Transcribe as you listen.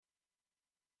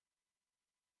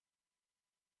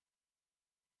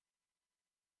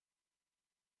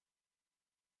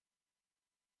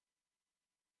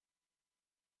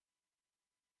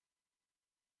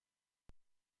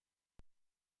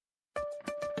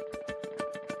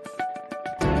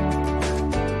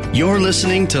You're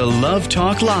listening to Love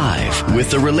Talk Live with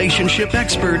the relationship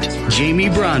expert, Jamie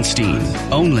Bronstein,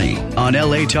 only on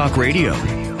LA Talk Radio.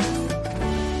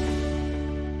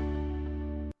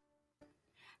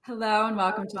 Hello and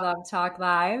welcome to Love Talk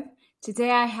Live.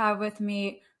 Today I have with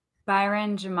me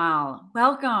Byron Jamal.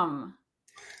 Welcome.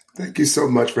 Thank you so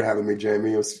much for having me,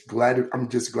 Jamie. I'm just glad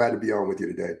to be on with you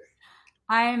today.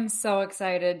 I'm so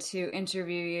excited to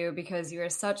interview you because you are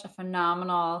such a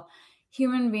phenomenal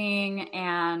human being,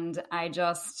 and I'm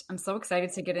so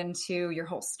excited to get into your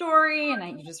whole story.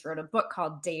 And you just wrote a book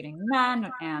called Dating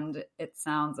Men, and it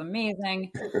sounds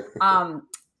amazing.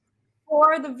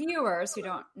 For the viewers who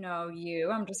don't know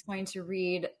you, I'm just going to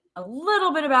read a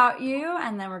little bit about you,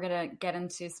 and then we're going to get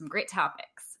into some great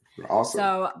topics. Awesome.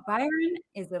 So Byron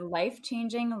is a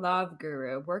life-changing love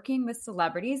guru working with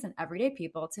celebrities and everyday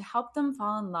people to help them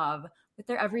fall in love with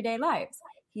their everyday lives.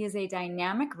 He is a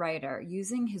dynamic writer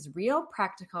using his real,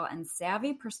 practical, and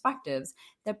savvy perspectives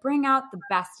that bring out the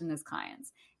best in his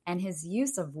clients. And his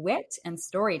use of wit and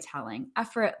storytelling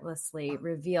effortlessly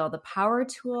reveal the power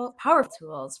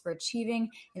tools for achieving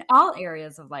in all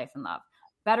areas of life and love,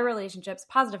 better relationships,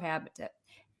 positive habits,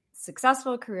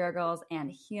 successful career goals, and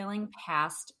healing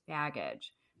past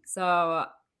baggage. So,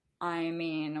 I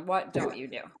mean, what don't you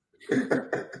do?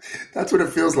 That's what it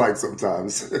feels like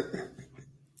sometimes.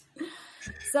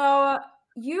 So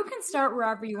you can start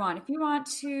wherever you want. If you want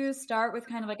to start with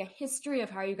kind of like a history of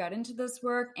how you got into this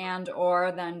work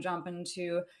or then jump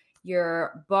into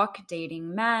your book,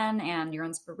 Dating Men, and your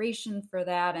inspiration for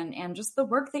that and just the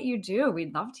work that you do,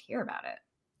 we'd love to hear about it.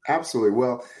 Absolutely.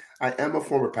 Well, I am a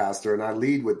former pastor, and I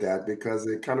lead with that because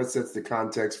it kind of sets the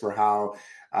context for how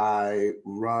I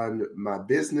run my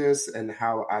business and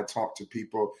how I talk to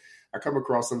people. I come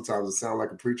across sometimes I sound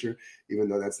like a preacher, even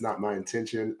though that's not my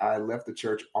intention. I left the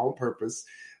church on purpose.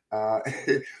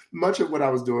 Much of what I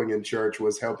was doing in church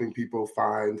was helping people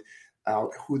find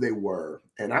out who they were.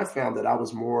 And I found that I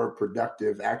was more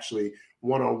productive actually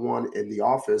one-on-one in the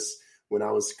office when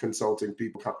I was consulting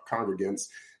people, congregants,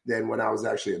 than when I was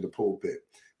actually in the pulpit.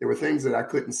 There were things that I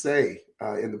couldn't say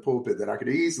in the pulpit that I could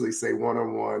easily say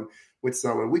one-on-one with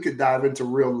someone. We could dive into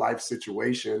real life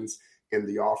situations in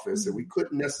the office, and we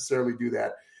couldn't necessarily do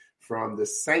that from the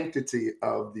sanctity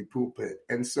of the pulpit.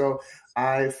 And so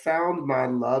I found my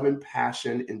love and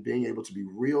passion in being able to be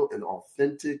real and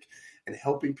authentic and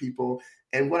helping people.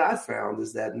 And what I found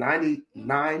is that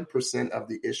 99% of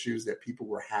the issues that people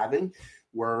were having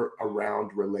were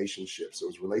around relationships. It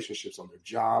was relationships on their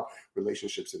job,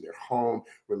 relationships in their home,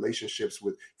 relationships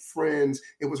with friends.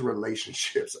 It was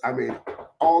relationships. I mean,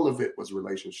 all of it was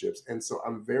relationships. And so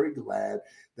I'm very glad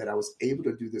that I was able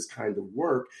to do this kind of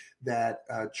work that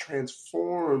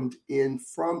transformed in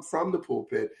from the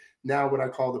pulpit, now what I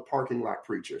call the parking lot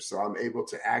preacher. So I'm able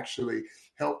to actually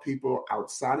help people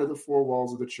outside of the four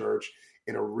walls of the church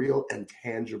in a real and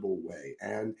tangible way.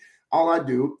 And all I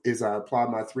do is I apply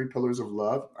my 3 pillars of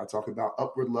love. I talk about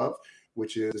upward love,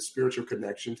 which is a spiritual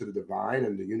connection to the divine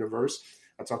and the universe.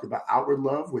 I talk about outward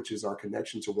love, which is our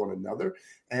connection to one another.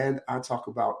 And I talk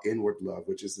about inward love,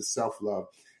 which is the self-love.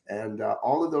 And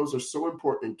all of those are so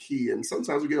important and key. And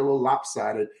sometimes we get a little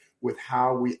lopsided with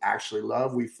how we actually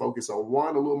love. We focus on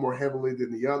one a little more heavily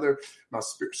than the other. My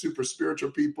super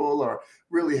spiritual people are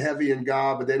really heavy in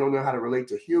God, but they don't know how to relate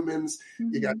to humans.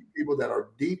 Mm-hmm. You got people that are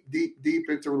deep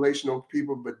into relational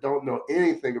people, but don't know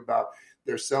anything about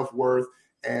their self-worth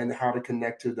and how to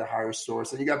connect to the higher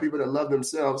source. And you got people that love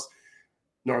themselves,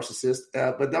 narcissists,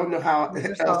 but don't know how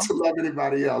else to love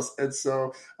anybody else. And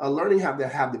so learning how to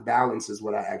have the balance is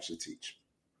what I actually teach.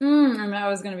 And that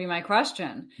was going to be my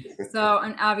question. So,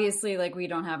 and obviously, like, we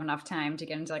don't have enough time to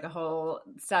get into like a whole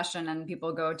session, and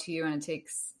people go to you and it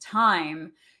takes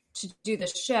time to do the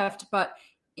shift. But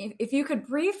if you could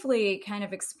briefly kind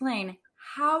of explain,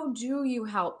 how do you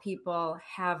help people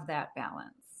have that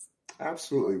balance?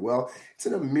 Absolutely. Well, it's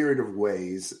in a myriad of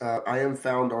ways. I am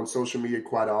found on social media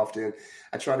quite often.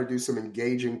 I try to do some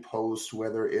engaging posts,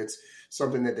 whether it's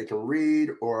something that they can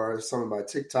read or some of my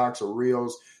TikToks or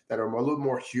Reels that are a little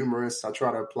more humorous. I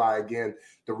try to apply, again,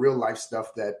 the real life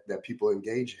stuff that people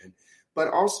engage in. But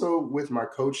also with my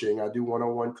coaching, I do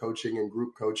one-on-one coaching and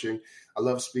group coaching. I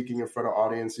love speaking in front of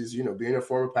audiences. You know, being a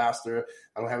former pastor,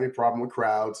 I don't have any problem with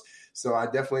crowds. So I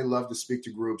definitely love to speak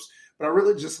to groups. But I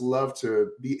really just love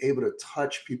to be able to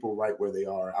touch people right where they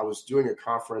are. I was doing a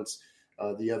conference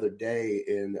the other day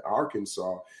in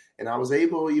Arkansas. And I was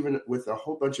able, even with a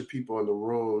whole bunch of people in the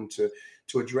room,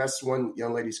 to address one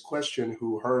young lady's question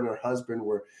who her and her husband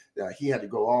were, he had to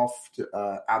go off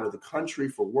out of the country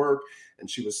for work. And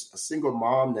she was a single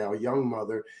mom now, a young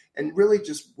mother, and really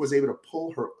just was able to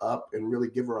pull her up and really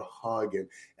give her a hug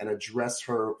and address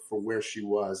her for where she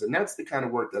was. And that's the kind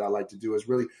of work that I like to do, is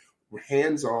really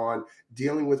hands-on,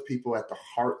 dealing with people at the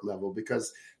heart level,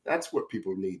 because that's what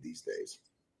people need these days.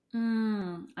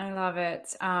 I love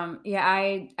it.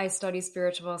 I study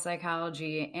spiritual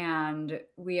psychology, and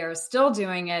we are still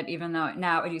doing it, even though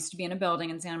now it used to be in a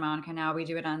building in Santa Monica. Now we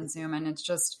do it on Zoom, and it's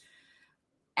just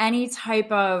any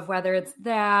type of, whether it's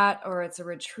that or it's a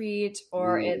retreat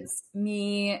or it's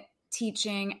me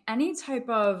teaching, any type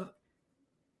of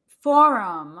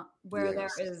forum where there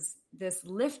is this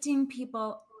lifting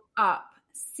people up,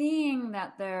 seeing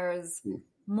that there's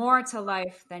more to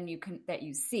life than that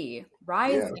you see,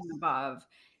 rising above.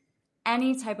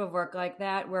 Any type of work like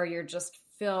that, where you're just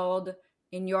filled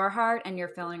in your heart and you're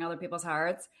filling other people's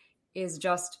hearts, is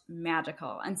just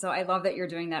magical. And so I love that you're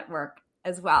doing that work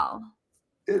as well.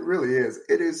 It really is.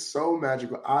 It is so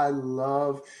magical. I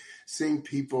love seeing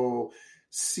people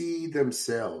see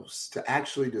themselves, to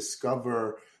actually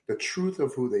discover the truth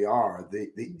of who they are,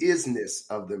 the isness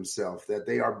of themselves, that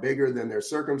they are bigger than their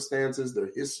circumstances, their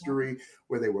history,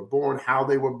 where they were born, how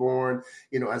they were born.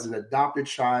 As an adopted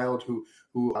child who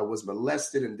was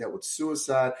molested and dealt with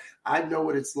suicide, I know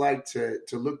what it's like to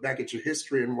look back at your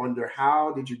history and wonder,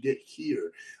 how did you get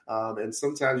here? And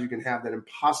sometimes you can have that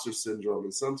imposter syndrome,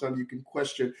 and sometimes you can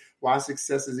question why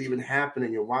success is even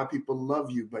happening and why people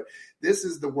love you. But this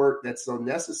is the work that's so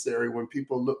necessary. When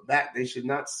people look back, they should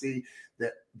not see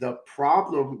that the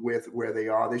problem with where they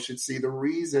are. They should see the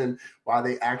reason why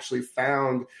they actually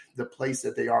found the place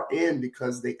that they are in,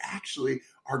 because they actually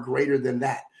are greater than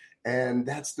that. And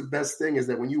that's the best thing, is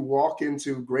that when you walk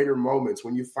into greater moments,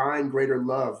 when you find greater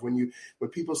love, when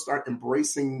people start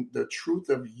embracing the truth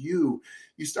of you,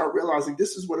 you start realizing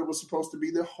this is what it was supposed to be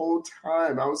the whole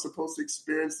time. I was supposed to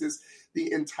experience this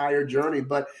the entire journey.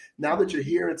 But now that you're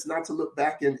here, it's not to look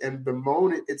back and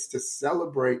bemoan it. It's to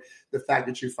celebrate the fact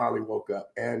that you finally woke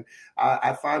up. And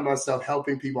I find myself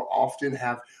helping people often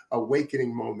have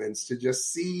awakening moments, to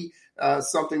just see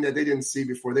something that they didn't see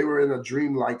before. They were in a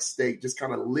dreamlike state, just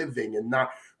kind of living and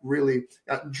not really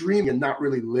dreaming and not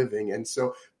really living. And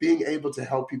so being able to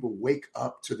help people wake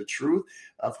up to the truth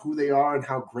of who they are and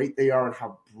how great they are and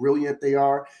how brilliant they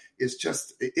are is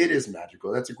just, it is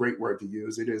magical. That's a great word to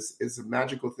use. It's a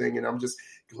magical thing. And I'm just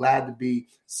glad to be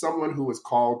someone who was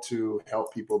called to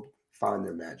help people find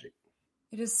their magic.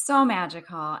 It is so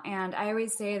magical. And I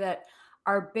always say that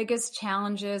our biggest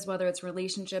challenges, whether it's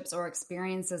relationships or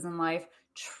experiences in life,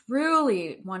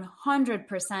 truly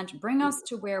 100% bring us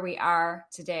to where we are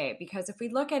today. Because if we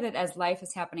look at it as life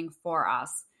is happening for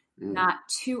us, not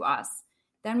to us,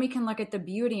 then we can look at the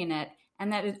beauty in it,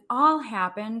 and that it all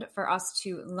happened for us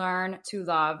to learn to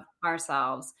love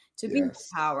ourselves, to be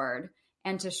empowered,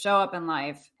 and to show up in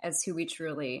life as who we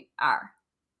truly are.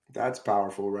 That's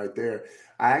powerful right there.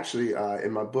 I actually,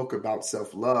 in my book about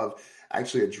self-love, I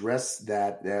actually address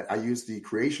that I use the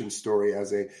creation story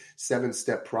as a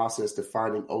 7-step process to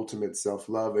finding ultimate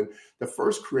self-love. And the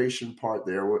first creation part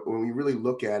there, when we really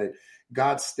look at it,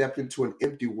 God stepped into an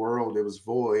empty world. It was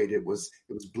void. It was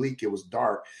bleak. It was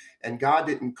dark. And God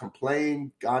didn't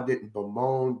complain. God didn't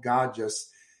bemoan. God just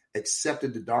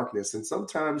accepted the darkness. And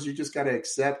sometimes you just got to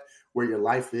accept where your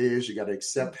life is. You got to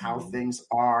accept how things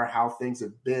are, how things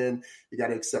have been. You got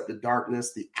to accept the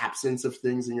darkness, the absence of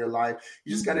things in your life.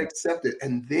 You just got to accept it.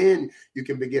 And then you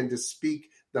can begin to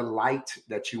speak the light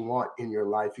that you want in your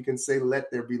life. You can say,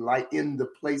 let there be light in the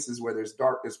places where there's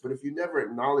darkness. But if you never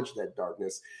acknowledge that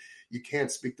darkness, you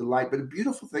can't speak the light. But the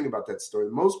beautiful thing about that story,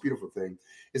 the most beautiful thing,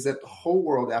 is that the whole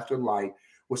world after light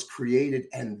was created,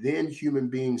 and then human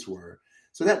beings were.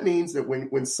 So that means that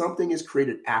when something is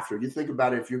created after, you think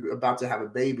about it, if you're about to have a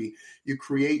baby, you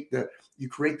create the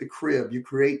crib, you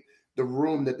create the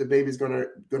room that the baby's gonna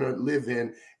live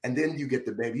in, and then you get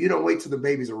the baby. You don't wait till the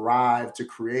baby's arrived to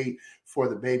create for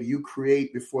the baby. You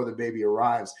create before the baby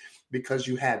arrives, because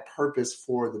you had purpose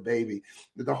for the baby.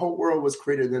 The whole world was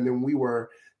created, and then we were.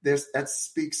 That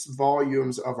speaks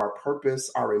volumes of our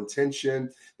purpose, our intention,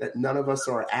 that none of us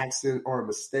are an accident or a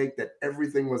mistake, that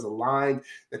everything was aligned,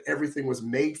 that everything was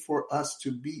made for us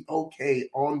to be okay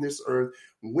on this earth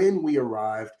when we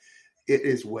arrived. It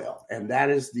is well. And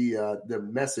that is the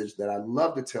message that I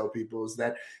love to tell people, is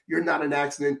that you're not an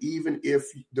accident, even if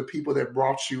the people that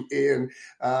brought you in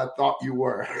thought you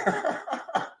were.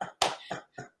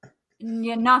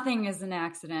 Yeah, nothing is an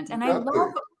accident. And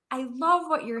I love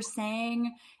what you're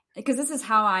saying. because this is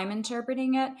how I'm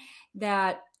interpreting it,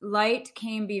 that light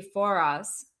came before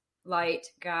us, light,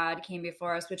 God came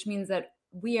before us, which means that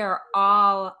we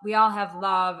all have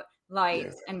love, light,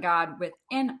 Yes. and God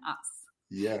within us.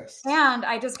 Yes. And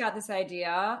I just got this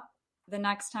idea. The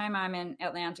next time I'm in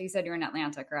Atlanta, you said you're in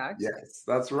Atlanta, correct? Yes,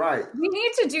 that's right. We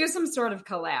need to do some sort of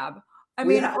collab.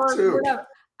 We have to. Whatever.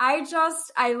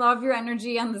 I love your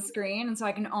energy on the screen. And so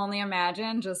I can only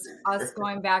imagine just us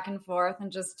going back and forth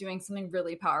and just doing something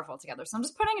really powerful together. So I'm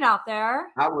just putting it out there.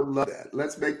 I would love that.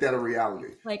 Let's make that a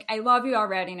reality. Like, I love you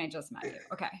already and I just met you.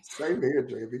 Okay. Same here,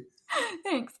 JB.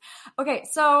 Thanks. Okay.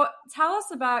 So tell us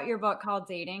about your book called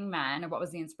Dating Men, and what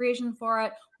was the inspiration for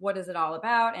it? What is it all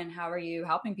about? And how are you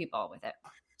helping people with it?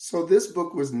 So this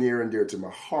book was near and dear to my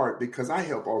heart because I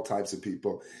help all types of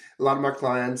people. A lot of my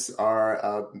clients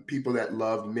are people that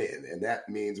love men, and that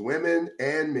means women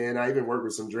and men. I even work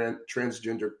with some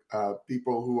transgender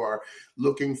people who are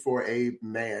looking for a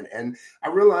man. And I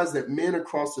realized that men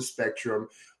across the spectrum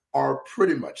are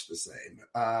pretty much the same.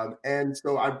 And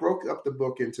so I broke up the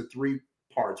book into 3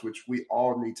 parts, which we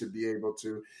all need to be able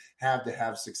to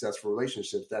have successful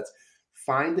relationships. That's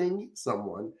finding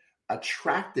someone,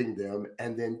 attracting them,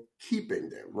 and then keeping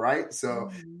them, right? So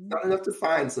it's not enough to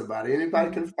find somebody.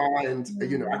 Anybody can find,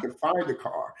 I can find a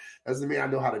car. Doesn't mean I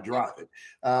know how to drive it.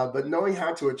 But knowing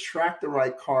how to attract the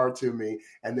right car to me,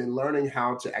 and then learning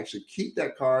how to actually keep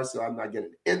that car so I'm not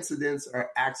getting incidents or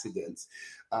accidents.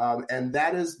 And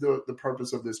that is the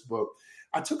purpose of this book.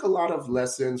 I took a lot of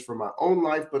lessons from my own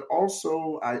life, but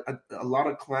also a lot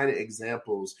of client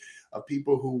examples of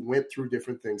people who went through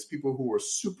different things, people who were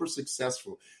super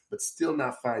successful, but still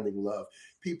not finding love,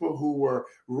 people who were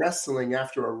wrestling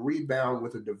after a rebound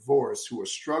with a divorce, who were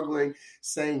struggling,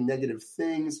 saying negative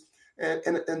things.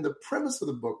 And the premise of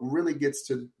the book really gets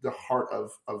to the heart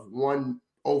of one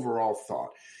overall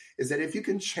thought, is that if you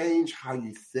can change how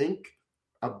you think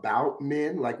about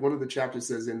men, like one of the chapters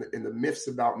says in the myths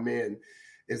about men,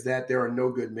 is that there are no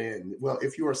good men. Well,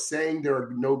 if you are saying there are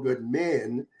no good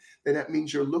men, then that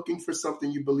means you're looking for something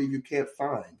you believe you can't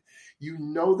find. You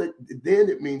know that then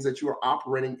it means that you are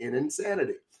operating in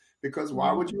insanity, because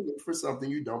why would you look for something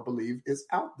you don't believe is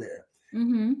out there?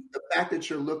 Mm-hmm. The fact that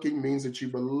you're looking means that you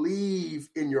believe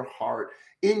in your heart,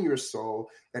 in your soul,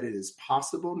 that it is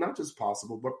possible, not just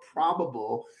possible, but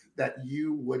probable that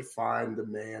you would find the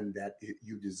man that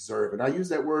you deserve. And I use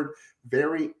that word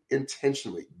very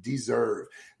intentionally, deserve,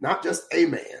 not just a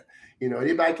man.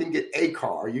 Anybody can get a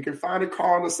car. You can find a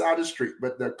car on the side of the street,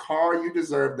 but the car you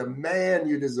deserve, the man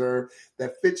you deserve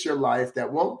that fits your life,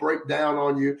 that won't break down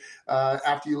on you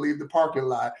after you leave the parking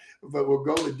lot, but will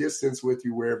go the distance with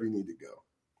you wherever you need to go.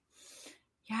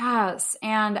 Yes.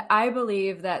 And I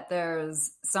believe that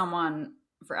there's someone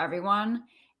for everyone.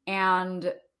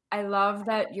 And I love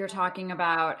that you're talking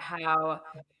about how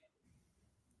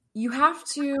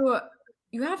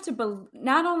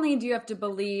not only do you have to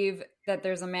believe that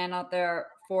there's a man out there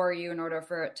for you in order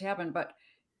for it to happen, but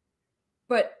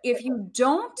if you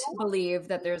don't believe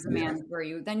that there's a man for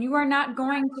you, then you are not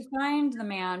going to find the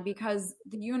man, because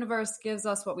the universe gives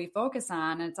us what we focus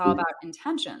on, and it's all about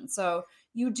intention. So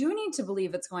you do need to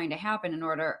believe it's going to happen in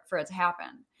order for it to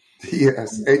happen.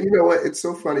 Yes. And you know what? It's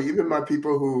so funny. Even my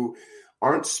people who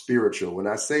aren't spiritual, when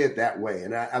I say it that way,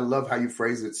 and I love how you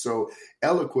phrase it so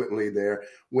eloquently there,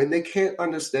 when they can't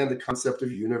understand the concept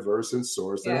of universe and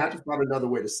source, they have to find another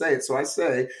way to say it. So I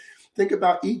say, think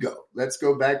about ego. Let's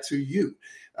go back to you.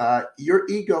 Your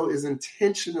ego is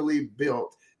intentionally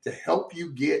built to help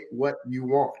you get what you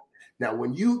want. Now,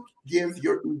 when you give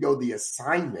your ego the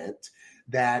assignment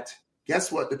that,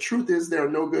 guess what? The truth is there are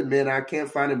no good men. I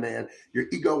can't find a man. Your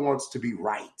ego wants to be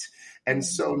right. And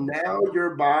so now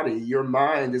your body, your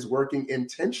mind is working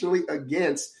intentionally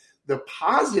against the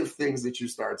positive things that you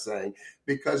start saying,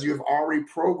 because you've already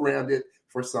programmed it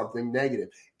for something negative.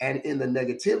 And in the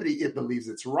negativity, it believes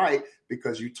it's right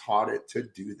because you taught it to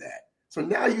do that. So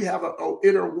now you have an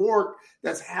inner war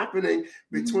that's happening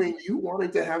between you wanting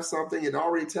to have something and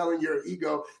already telling your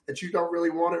ego that you don't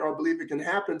really want it or believe it can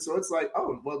happen. So it's like,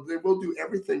 oh, well, then we'll do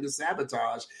everything to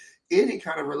sabotage any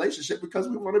kind of relationship because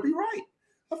we want to be right.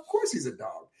 Of course he's a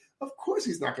dog. Of course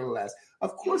he's not going to last.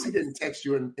 Of course he didn't text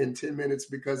you in 10 minutes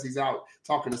because he's out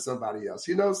talking to somebody else,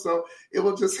 so it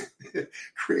will just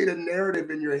create a narrative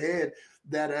in your head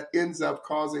that ends up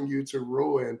causing you to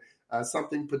ruin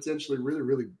something potentially really,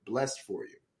 really blessed for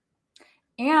you.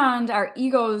 And our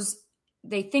egos,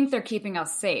 they think they're keeping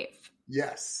us safe.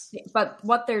 Yes. But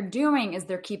what they're doing is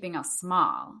they're keeping us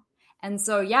small. And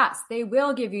so, yes, they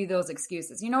will give you those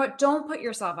excuses. You know what? Don't put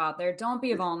yourself out there. Don't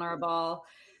be vulnerable.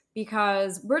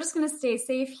 because we're just going to stay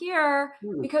safe here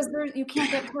because you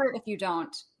can't get hurt if you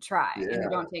don't try and you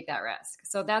don't take that risk.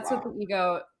 So that's what the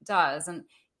ego does. And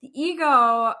the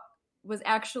ego was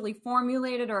actually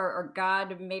formulated, or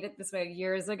God made it this way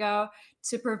years ago,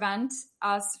 to prevent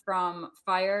us from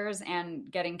fires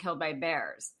and getting killed by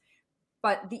bears.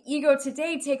 But the ego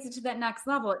today takes it to that next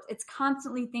level. It's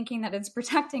constantly thinking that it's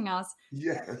protecting us.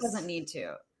 Yes. It doesn't need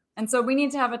to. And so we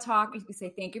need to have a talk. We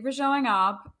say, thank you for showing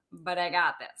up, but I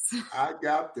got this. I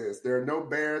got this. There are no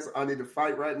bears I need to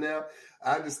fight right now.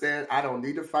 I understand I don't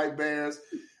need to fight bears.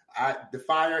 The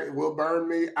fire will burn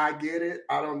me. I get it.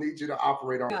 I don't need you to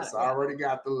operate on this. I already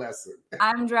got the lesson.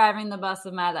 I'm driving the bus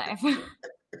of my life.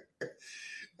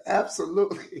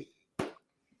 Absolutely.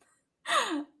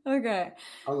 Okay.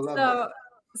 I love that.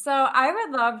 So I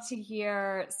would love to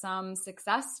hear some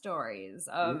success stories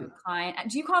of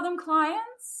clients. Do you call them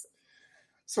clients?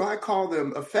 So I call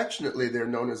them, affectionately, they're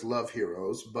known as love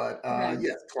heroes, but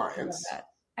yes, clients.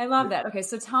 I love that. Okay,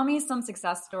 so tell me some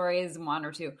success stories, one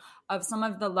or two, of some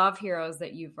of the love heroes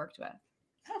that you've worked with.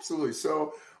 Absolutely.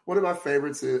 So one of my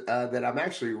favorites that I'm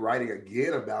actually writing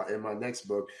again about in my next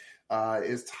book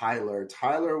is Tyler.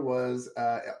 Tyler was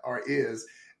or is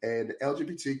an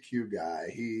LGBTQ guy.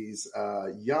 He's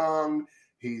young.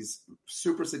 He's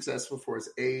super successful for his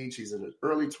age. He's in his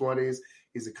early 20s.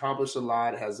 He's accomplished a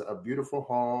lot, has a beautiful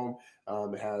home,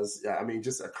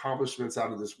 just accomplishments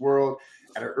out of this world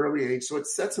at an early age. So it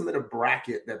sets him in a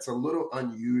bracket that's a little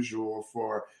unusual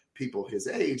for people his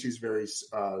age. He's very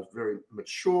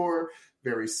mature,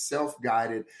 very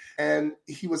self-guided, and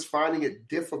he was finding it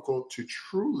difficult to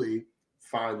truly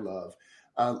find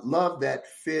love that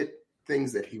fit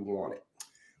things that he wanted.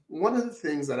 One of the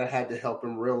things that I had to help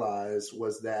him realize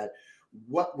was that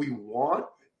what we want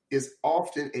is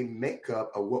often a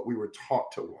makeup of what we were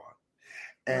taught to want.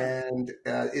 And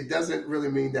it doesn't really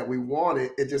mean that we want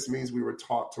it. It just means we were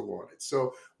taught to want it.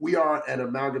 So we are an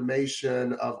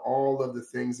amalgamation of all of the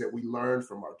things that we learned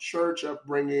from our church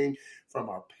upbringing, from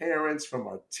our parents, from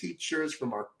our teachers,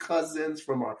 from our cousins,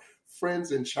 from our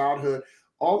friends in childhood.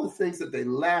 All the things that they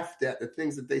laughed at, the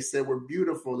things that they said were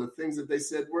beautiful, the things that they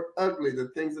said were ugly, the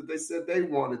things that they said they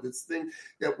wanted, the things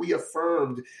that we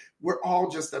affirmed, we're all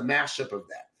just a mashup of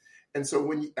that. And so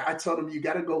when I told him, you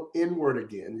got to go inward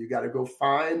again. You got to go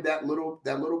find that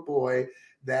little boy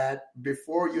that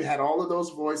before you had all of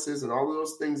those voices and all of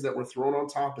those things that were thrown on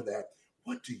top of that.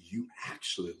 What do you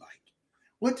actually like?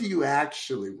 What do you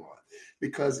actually want?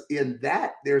 Because in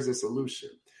that, there's a solution.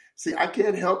 See, I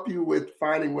can't help you with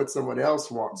finding what someone else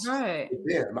wants for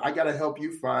them. I got to help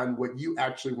you find what you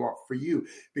actually want for you,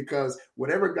 because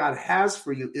whatever God has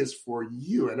for you is for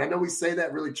you. And I know we say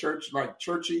that really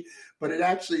churchy, but it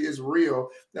actually is real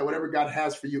that whatever God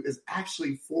has for you is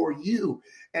actually for you.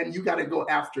 And you got to go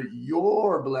after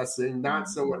your blessing, not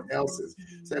someone else's.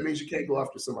 So that means you can't go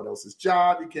after someone else's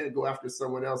job. You can't go after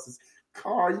someone else's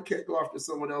car. You can't go after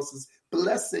someone else's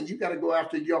blessing. You got to go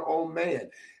after your own man.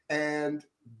 And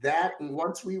that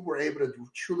once we were able to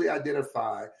truly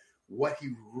identify what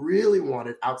he really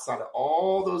wanted outside of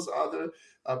all those other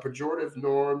pejorative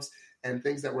norms and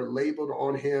things that were labeled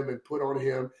on him and put on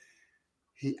him,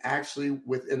 he actually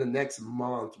within the next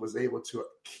month was able to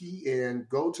key in,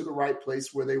 go to the right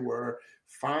place where they were,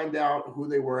 find out who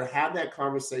they were, have that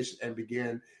conversation, and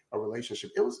begin a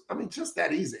relationship. It was, just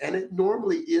that easy. And it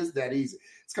normally is that easy.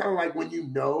 It's kind of like when you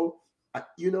know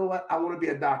what? I want to be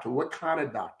a doctor. What kind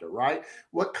of doctor, right?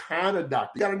 What kind of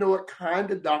doctor? You got to know what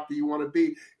kind of doctor you want to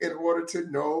be in order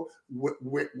to know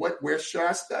where should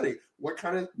I study? What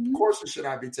kind of courses should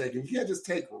I be taking? You can't just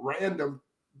take random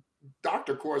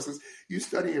doctor courses. You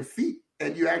study in feet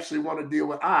and you actually want to deal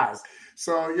with eyes.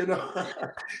 So,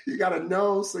 you got to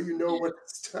know so you know what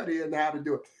to study and how to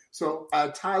do it. So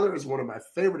Tyler is one of my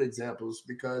favorite examples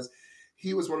because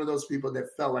he was one of those people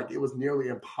that felt like it was nearly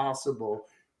impossible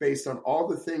based on all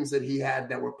the things that he had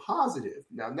that were positive,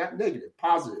 now not negative,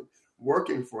 positive,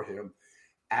 working for him,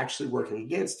 actually working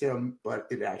against him, but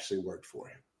it actually worked for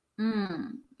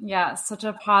him. Yeah, such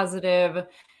a positive,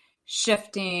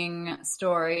 shifting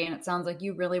story. And it sounds like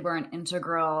you really were an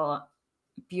integral,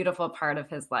 beautiful part of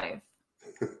his life.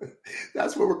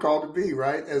 That's what we're called to be,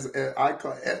 right?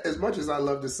 As much as I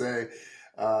love to say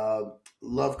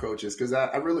love coaches, because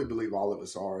I really believe all of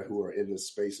us are who are in this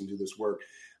space and do this work.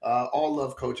 All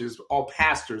love coaches, all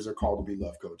pastors are called to be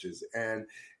love coaches. And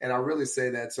I really say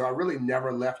that. So I really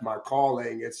never left my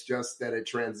calling. It's just that it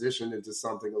transitioned into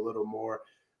something a little more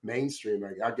mainstream,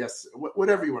 I guess,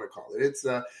 whatever you want to call it.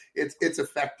 It's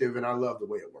effective, and I love the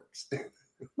way it works.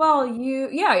 Well,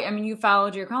 you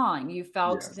followed your calling. You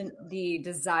felt the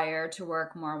desire to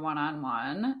work more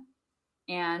one-on-one,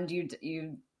 and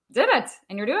you Did it.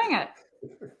 And you're doing it.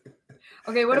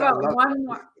 Okay. What about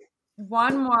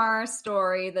one more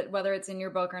story that, whether it's in your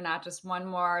book or not, just one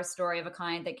more story of a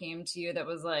client that came to you that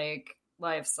was like,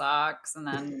 life sucks. And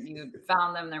then you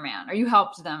found them their man, or you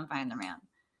helped them find their man.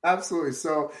 Absolutely.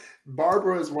 So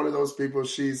Barbara is one of those people.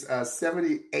 She's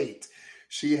 78.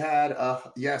 She had,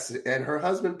 and her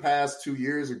husband passed 2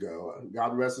 years ago.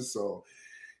 God rest his soul.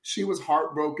 She was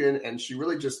heartbroken, and she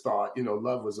really just thought,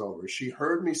 love was over. She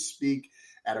heard me speak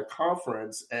at a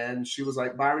conference, and she was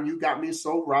like, Byron, you got me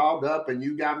so riled up, and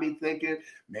you got me thinking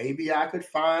maybe I could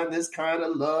find this kind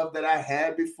of love that I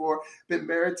had before. Been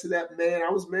married to that man.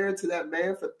 I was married to that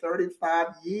man for 35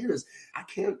 years. I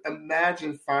can't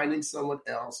imagine finding someone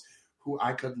else who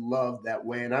I could love that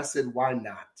way. And I said, why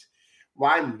not?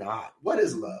 Why not? What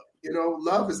is love?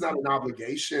 Love is not an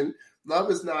obligation. Love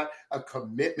is not a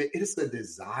commitment. It is a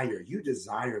desire. You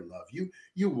desire love.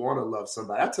 You want to love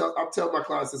somebody. I tell my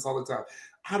clients this all the time.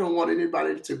 I don't want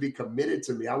anybody to be committed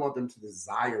to me. I want them to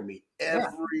desire me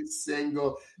every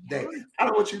single day. I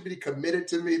don't want you to be committed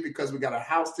to me because we got a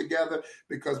house together,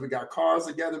 because we got cars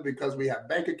together, because we have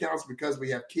bank accounts, because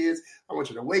we have kids. I want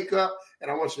you to wake up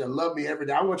and I want you to love me every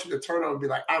day. I want you to turn on and be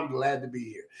like, I'm glad to be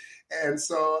here. And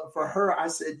so for her, I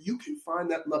said, you can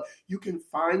find that love. You can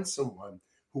find someone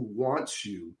who wants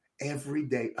you every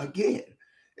day again.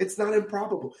 It's not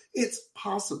improbable. It's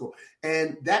possible.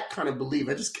 And that kind of belief,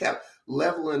 I just kept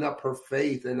leveling up her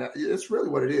faith. And it's really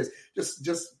what it is.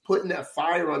 Just putting that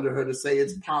fire under her to say,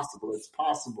 it's possible. It's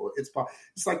possible. It's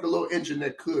like the little engine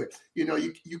that could,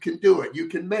 you can do it. You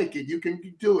can make it. You can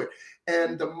do it.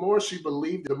 And the more she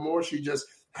believed, the more she just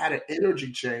had an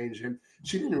energy change. And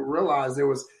she didn't realize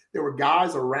there were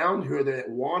guys around her that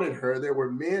wanted her. There were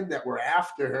men that were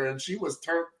after her, and she was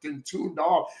turned and tuned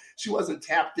off. She wasn't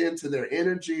tapped into their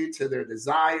energy, to their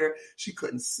desire. She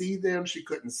couldn't see them. She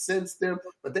couldn't sense them,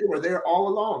 but they were there all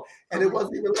along. And it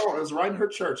wasn't even long. It was right in her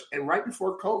church. And right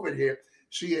before COVID hit,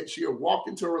 she had walked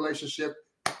into a relationship.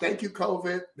 Thank you,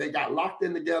 COVID. They got locked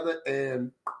in together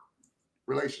and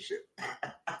relationship.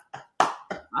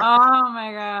 Oh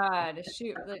my God.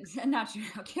 Shoot. Not shoot.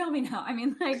 Kill me now. I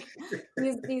mean, like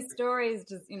these stories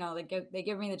just, they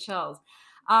give me the chills.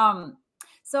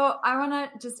 So I want to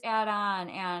just add on,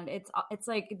 and it's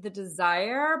like the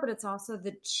desire, but it's also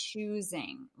the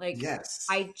choosing. Like, yes,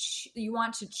 you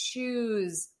want to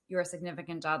choose your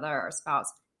significant other or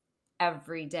spouse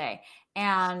every day.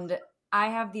 And I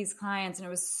have these clients, and it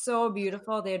was so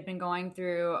beautiful. They had been going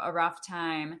through a rough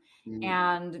time,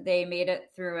 and they made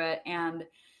it through it. And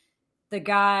the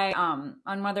guy on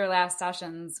one of their last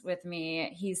sessions with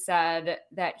me, he said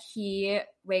that he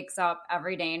wakes up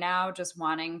every day now just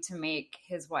wanting to make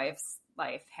his wife's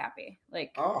life happy.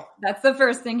 Like, that's the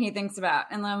first thing he thinks about.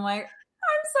 And I'm like,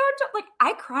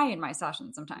 I cry in my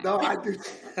sessions sometimes. No, I do.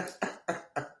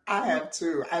 I have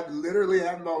too. I've literally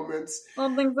had moments.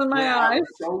 Little things in my eyes. I was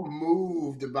so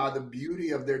moved by the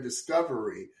beauty of their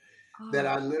discovery that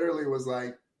I literally was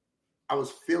like, I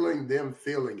was feeling them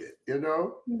feeling it,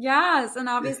 Yes. And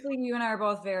obviously you and I are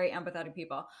both very empathetic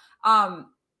people.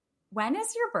 When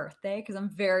is your birthday? Because I'm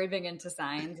very big into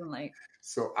signs and like.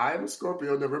 So I am a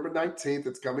Scorpio, November 19th.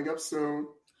 It's coming up soon.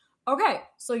 Okay.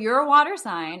 So you're a water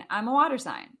sign. I'm a water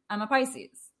sign. I'm a Pisces.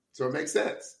 So it makes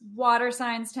sense. Water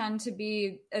signs tend to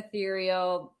be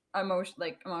ethereal,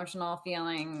 emotional,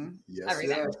 feeling,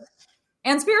 everything. Yes.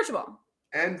 And spiritual.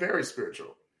 And very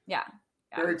spiritual. Yeah.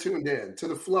 Very tuned in to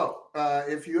the flow.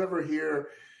 If you ever hear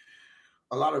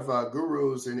a lot of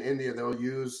gurus in India, they'll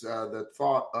use the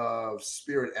thought of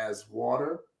spirit as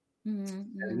water.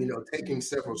 Mm-hmm. And, taking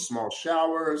several small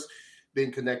showers,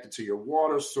 being connected to your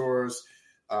water source,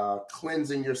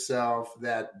 cleansing yourself,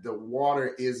 that the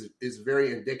water is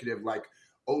very indicative, like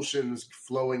oceans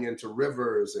flowing into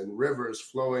rivers and rivers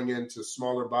flowing into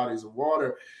smaller bodies of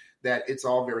water, that it's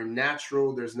all very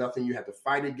natural. There's nothing you have to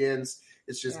fight against.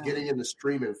 It's just getting in the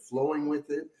stream and flowing with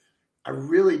it. I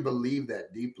really believe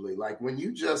that deeply. Like when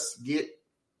you just get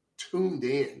tuned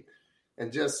in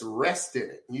and just rest in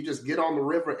it, you just get on the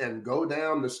river and go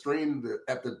down the stream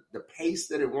at the pace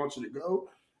that it wants you to go,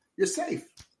 you're safe.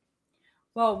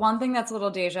 Well, one thing that's a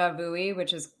little deja vu-y,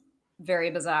 which is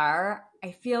very bizarre.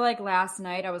 I feel like last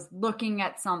night I was looking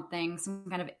at something, some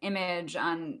kind of image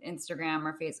on Instagram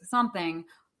or Facebook, something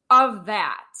of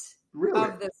that. Really?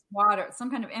 Of this water, some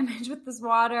kind of image with this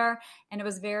water. And it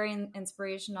was very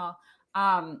inspirational.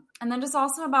 And then just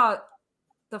also about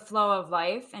the flow of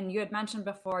life. And you had mentioned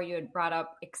before, you had brought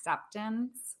up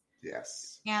acceptance.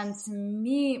 Yes. And to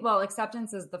me,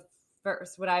 acceptance is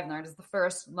what I've learned is the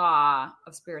first law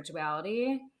of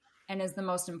spirituality and is the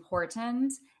most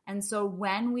important. And so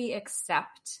when we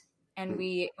accept And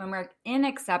when we're in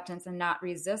acceptance and not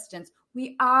resistance,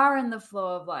 we are in the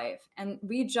flow of life. And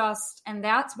and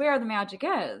that's where the magic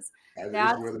is.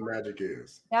 That is where the magic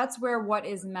is. That's where what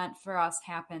is meant for us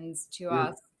happens to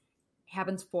us,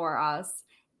 happens for us.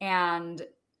 And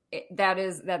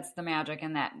that's the magic.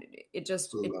 And that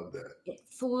it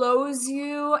flows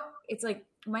you. It's like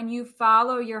when you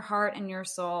follow your heart and your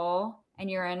soul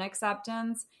and you're in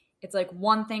acceptance, it's like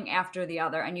one thing after the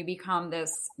other, and you become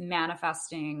this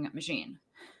manifesting machine.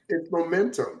 It's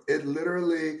momentum. It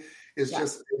literally is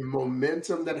just a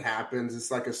momentum that happens.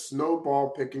 It's like a snowball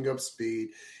picking up speed.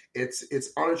 It's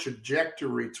on a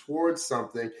trajectory towards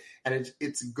something, and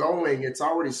it's going. It's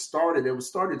already started. It was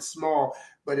started small,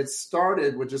 but it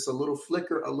started with just a little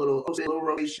flicker, a little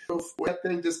rotation. That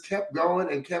thing just kept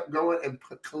going and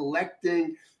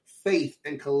collecting faith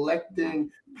and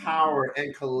collecting power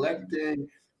and collecting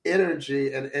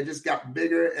energy, and it just got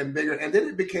bigger and bigger, and then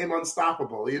it became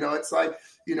unstoppable. It's like,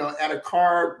 at a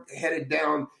car headed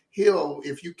downhill,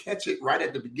 if you catch it right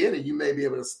at the beginning, you may be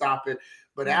able to stop it,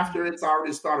 but after it's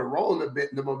already started rolling a bit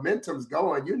and the momentum's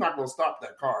going, you're not going to stop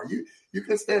that car. You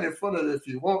can stand in front of it if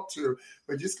you want to,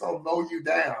 but it's going to mow you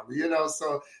down.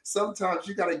 So sometimes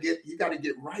you got to get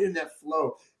right in that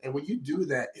flow, and when you do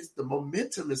that, the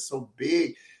momentum is so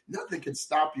big, nothing can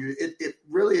stop you. It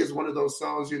really is one of those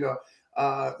songs.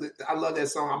 I love that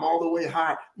song. I'm all the way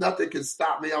high. Nothing can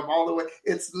stop me. I'm all the way.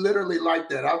 It's literally like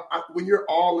that. When you're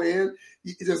all in,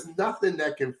 there's nothing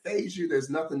that can phase you. There's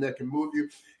nothing that can move you.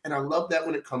 And I love that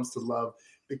when it comes to love,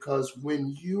 because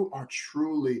when you are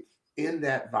truly in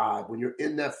that vibe, when you're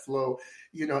in that flow,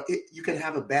 you can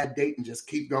have a bad date and just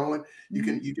keep going. You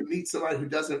can meet somebody who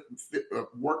doesn't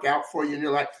work out for you, and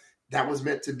you're like, that was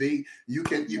meant to be. You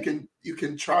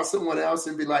can try someone else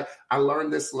and be like, I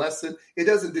learned this lesson. It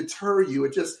doesn't deter you.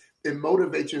 It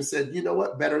motivates you and said, you know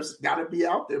what? Better's got to be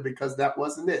out there, because that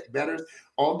wasn't it. Better's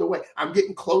on the way. I'm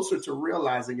getting closer to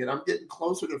realizing it. I'm getting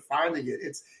closer to finding it.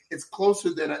 It's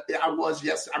closer than I was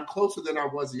yesterday. I'm closer than I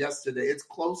was yesterday. It's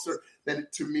closer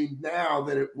to me now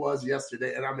than it was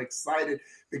yesterday. And I'm excited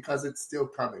because it's still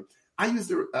coming. I use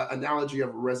the analogy of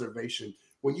a reservation.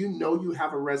 When you know you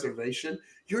have a reservation,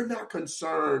 you're not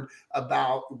concerned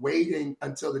about waiting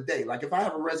until the day. Like if I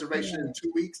have a reservation in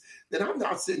 2 weeks, then I'm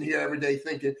not sitting here every day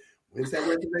thinking, when's that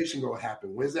reservation going to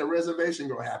happen? When's that reservation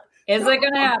going to happen? Is it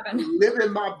going to happen?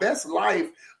 Living my best life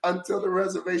until the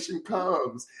reservation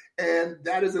comes. And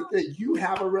that is the thing. You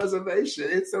have a reservation.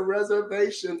 It's a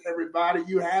reservation, everybody.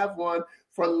 You have one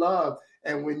for love.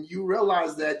 And when you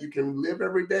realize that, you can live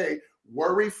every day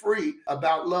worry-free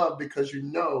about love, because you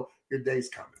know your day's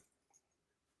coming.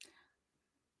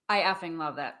 I effing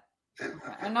love that.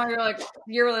 I know you're like,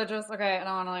 you're religious. Okay. I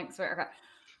don't want to swear. Okay.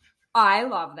 I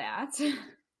love that.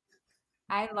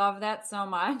 I love that so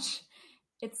much.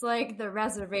 It's like the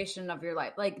reservation of your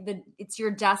life. Like it's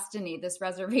your destiny. This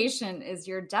reservation is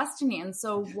your destiny. And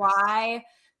so why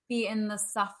be in the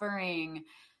suffering?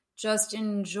 Just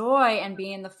enjoy and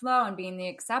be in the flow and be in the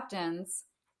acceptance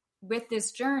with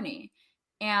this journey.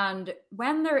 And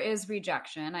when there is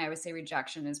rejection, I always say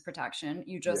rejection is protection.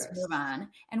 You just move on.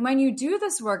 And when you do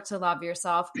this work to love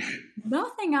yourself,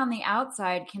 nothing on the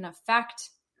outside can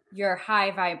affect your high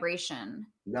vibration.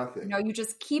 Nothing. You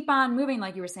just keep on moving,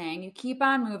 like you were saying. You keep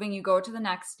on moving. You go to the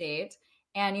next state.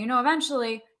 And,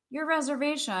 eventually your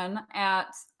reservation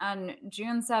on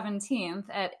June 17th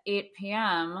at 8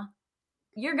 p.m.,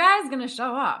 your guy's going to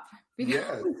show up.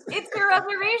 Because it's your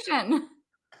reservation.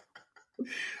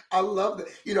 I love that.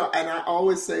 And I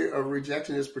always say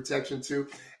rejection is protection too.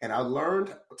 And I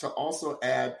learned to also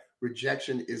add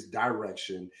rejection is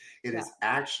direction. It is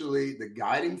actually the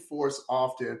guiding force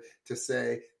often to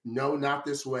say, no, not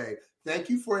this way. Thank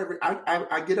you for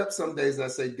I get up some days and I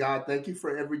say, God, thank you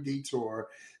for every detour.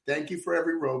 Thank you for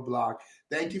every roadblock.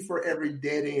 Thank you for every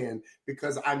dead end,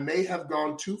 because I may have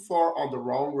gone too far on the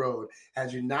wrong road.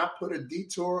 Had you not put a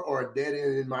detour or a dead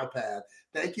end in my path,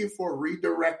 thank you for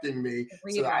redirecting me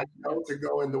so I know to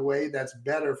go in the way that's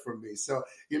better for me. So,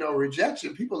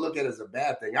 rejection, people look at it as a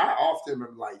bad thing. I often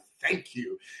am like, thank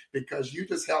you, because you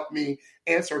just helped me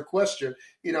answer a question.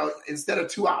 Instead of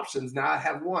two options, now I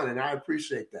have one, and I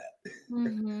appreciate that.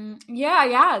 Mm-hmm.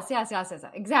 Yes,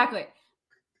 exactly.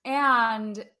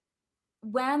 And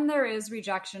when there is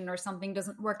rejection or something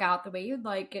doesn't work out the way you'd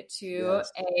like it to,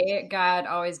 God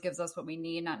always gives us what we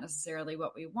need, not necessarily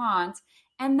what we want.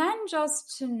 And then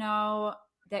just to know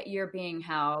that you're being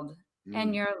held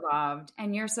and you're loved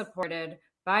and you're supported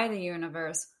by the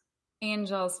universe,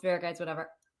 angels, spirit guides,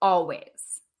 whatever,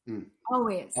 always.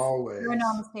 Always. There are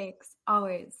no mistakes.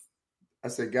 Always. I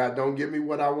said, God, don't give me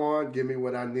what I want. Give me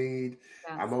what I need.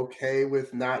 Yes. I'm okay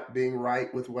with not being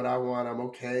right with what I want. I'm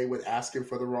okay with asking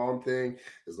for the wrong thing.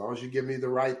 As long as you give me the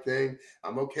right thing,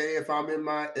 I'm okay if I'm in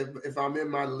my if I'm in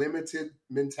my limited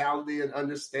mentality and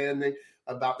understanding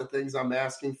about the things I'm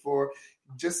asking for.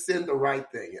 Just send the right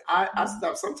thing. I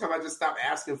stop. Sometimes I just stop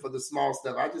asking for the small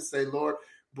stuff. I just say, Lord,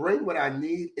 bring what I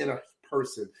need in a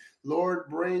person. Lord,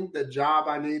 bring the job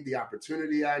I need, the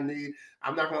opportunity I need.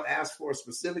 I'm not going to ask for a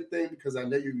specific thing because I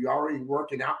know you're already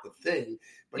working out the thing,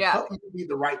 but help me be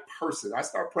the right person. I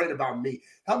start praying about me.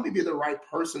 Help me be the right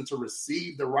person to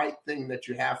receive the right thing that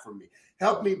you have for me.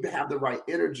 Help me have the right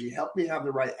energy. Help me have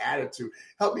the right attitude.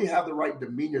 Help me have the right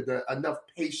demeanor, enough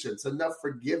patience, enough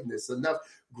forgiveness, enough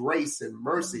grace and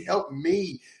mercy. Help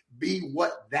me be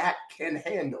what that can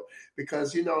handle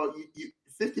because,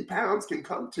 50 pounds can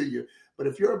come to you. But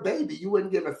if you're a baby, you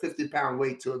wouldn't give a 50-pound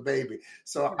weight to a baby.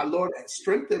 So, Lord,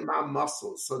 strengthen my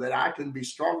muscles so that I can be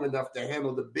strong enough to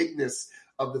handle the bigness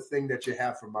of the thing that you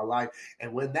have for my life.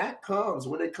 And when it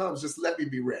comes, just let me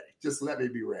be ready. Just let me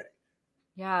be ready.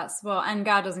 Yes. Well, and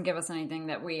God doesn't give us anything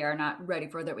that we are not ready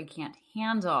for, that we can't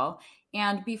handle.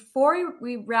 And before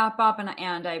we wrap up,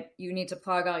 you need to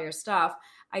plug all your stuff,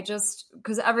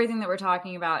 because everything that we're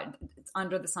talking about, it's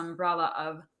under this umbrella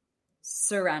of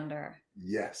surrender.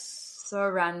 Yes.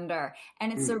 Surrender.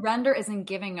 And surrender isn't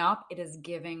giving up, it is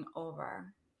giving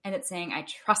over. And it's saying, I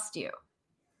trust you.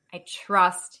 I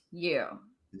trust you.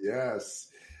 Yes.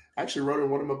 I actually wrote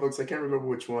in one of my books, I can't remember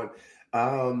which one,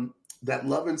 that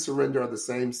love and surrender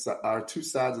are two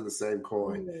sides of the same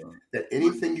coin. Ooh. That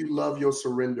anything you love, you'll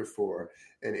surrender for.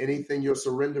 And anything you'll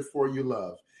surrender for, you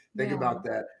love. Think about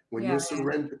that. When you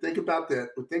surrender, think about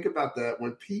that. Think about that.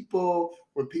 When people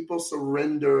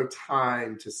surrender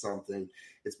time to something,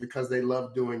 it's because they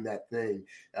love doing that thing.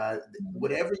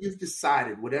 Whatever you've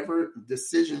decided, whatever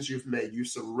decisions you've made, you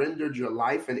surrendered your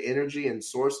life and energy and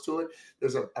source to it.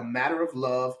 There's a matter of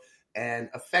love and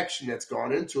affection that's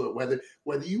gone into it. Whether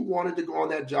you wanted to go on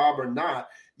that job or not,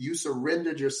 you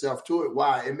surrendered yourself to it.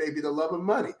 Why? It may be the love of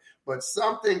money, but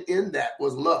something in that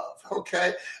was love.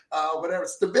 Okay. Whatever,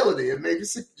 stability, it may be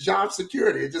job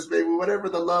security. It just maybe whatever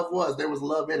the love was, there was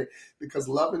love in it, because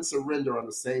love and surrender are on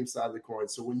the same side of the coin.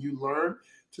 So when you learn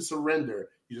to surrender,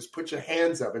 you just put your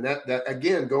hands up, and that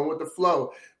again, going with the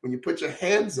flow, when you put your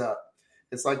hands up,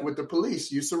 it's like with the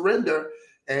police, you surrender,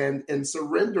 and in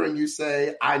surrendering, you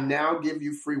say, I now give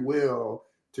you free will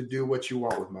to do what you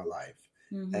want with my life.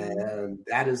 Mm-hmm. And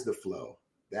that is the flow.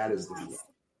 That is the flow.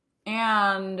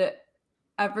 And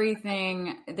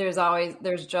everything, there's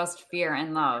just fear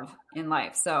and love in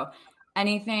life. So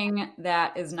anything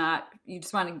that is not, you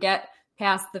just want to get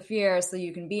past the fear so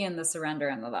you can be in the surrender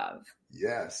and the love.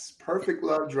 Yes. Perfect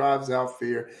love drives out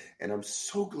fear. And I'm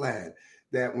so glad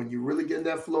that when you really get in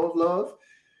that flow of love,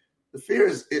 the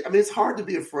fear it's hard to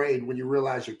be afraid when you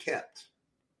realize you're kept.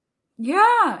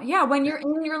 Yeah. When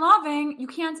you're loving,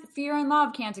 fear and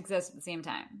love can't exist at the same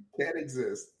time. Can't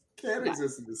exist at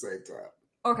the same time.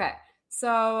 Okay.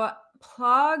 So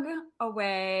plug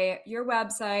away your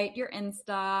website, your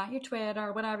Insta, your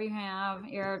Twitter, whatever you have,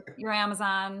 your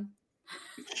Amazon.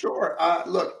 Sure.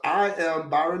 Look, I am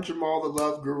Byron Jamal, the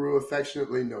Love Guru,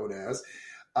 affectionately known as.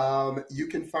 You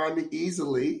can find me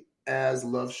easily, as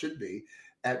love should be,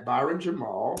 at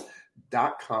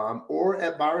byronjamal.com or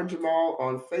at Byron Jamal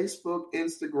on Facebook,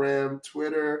 Instagram,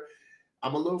 Twitter.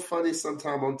 I'm a little funny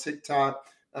sometime on TikTok.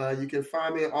 You can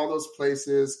find me in all those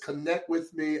places. Connect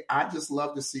with me. I just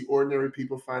love to see ordinary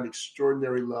people find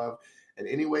extraordinary love. And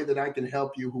any way that I can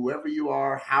help you, whoever you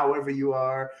are, however you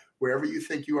are, wherever you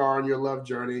think you are on your love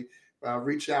journey,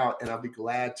 reach out and I'll be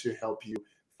glad to help you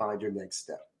find your next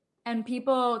step. And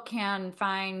people can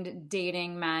find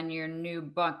Dating Men, your new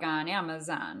book, on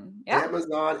Amazon. Yeah?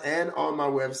 Amazon and on my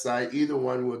website. Either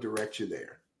one will direct you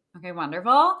there. Okay,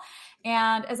 wonderful.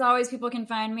 And as always, people can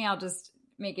find me. I'll just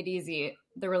make it easy.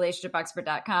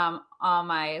 therelationshipexpert.com. All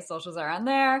my socials are on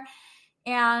there.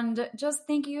 And just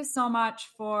thank you so much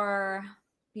for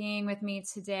being with me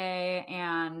today.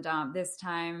 And this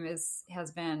time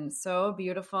has been so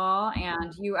beautiful.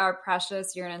 And you are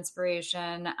precious. You're an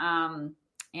inspiration.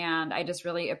 And I just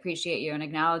really appreciate you and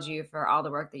acknowledge you for all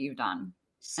the work that you've done.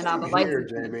 Same and all the here,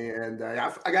 Jamie. And I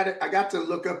got to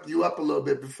look you up a little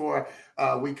bit before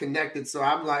we connected. So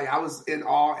I was in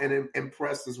awe and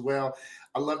impressed as well.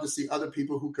 I love to see other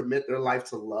people who commit their life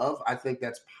to love. I think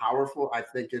that's powerful. I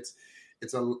think it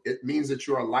means that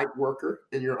you're a light worker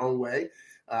in your own way.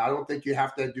 I don't think you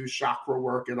have to do chakra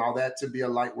work and all that to be a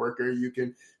light worker. You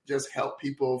can just help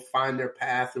people find their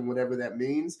path and whatever that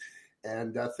means.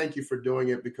 And thank you for doing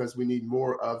it, because we need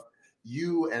more of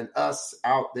you and us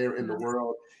out there in the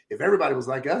world. If everybody was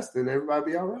like us, then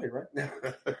everybody be all right, right?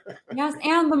 Yes,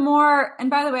 and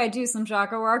by the way, I do some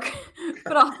chakra work,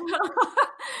 but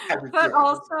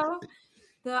also,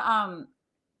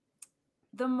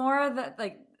 the more that,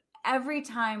 like, every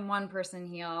time one person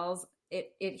heals,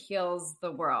 it heals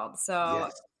the world. So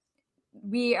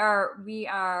we are,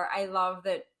 I love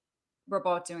that we're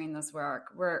both doing this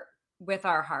work. We're with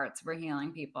our hearts, we're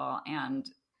healing people. And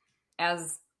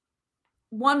as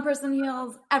one person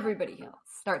heals, everybody heals.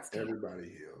 Everybody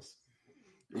heals.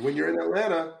 When you're in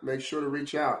Atlanta, make sure to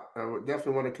reach out. I would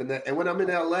definitely want to connect. And when I'm in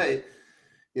LA,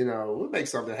 we'll make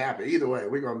something happen. Either way,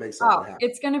 we're going to make something happen.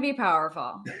 It's going to be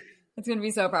powerful. It's going to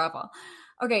be so powerful.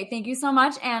 Okay, thank you so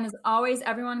much. And as always,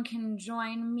 everyone can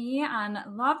join me on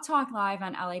Love Talk Live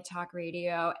on LA Talk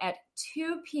Radio at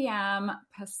 2 p.m.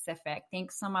 Pacific.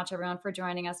 Thanks so much, everyone, for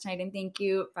joining us tonight. And thank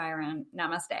you, Byron.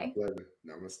 Namaste.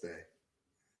 Namaste.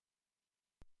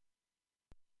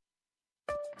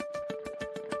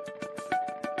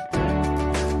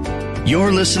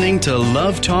 You're listening to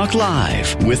Love Talk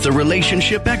Live with the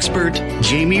relationship expert,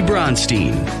 Jamie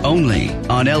Bronstein, only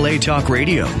on LA Talk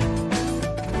Radio.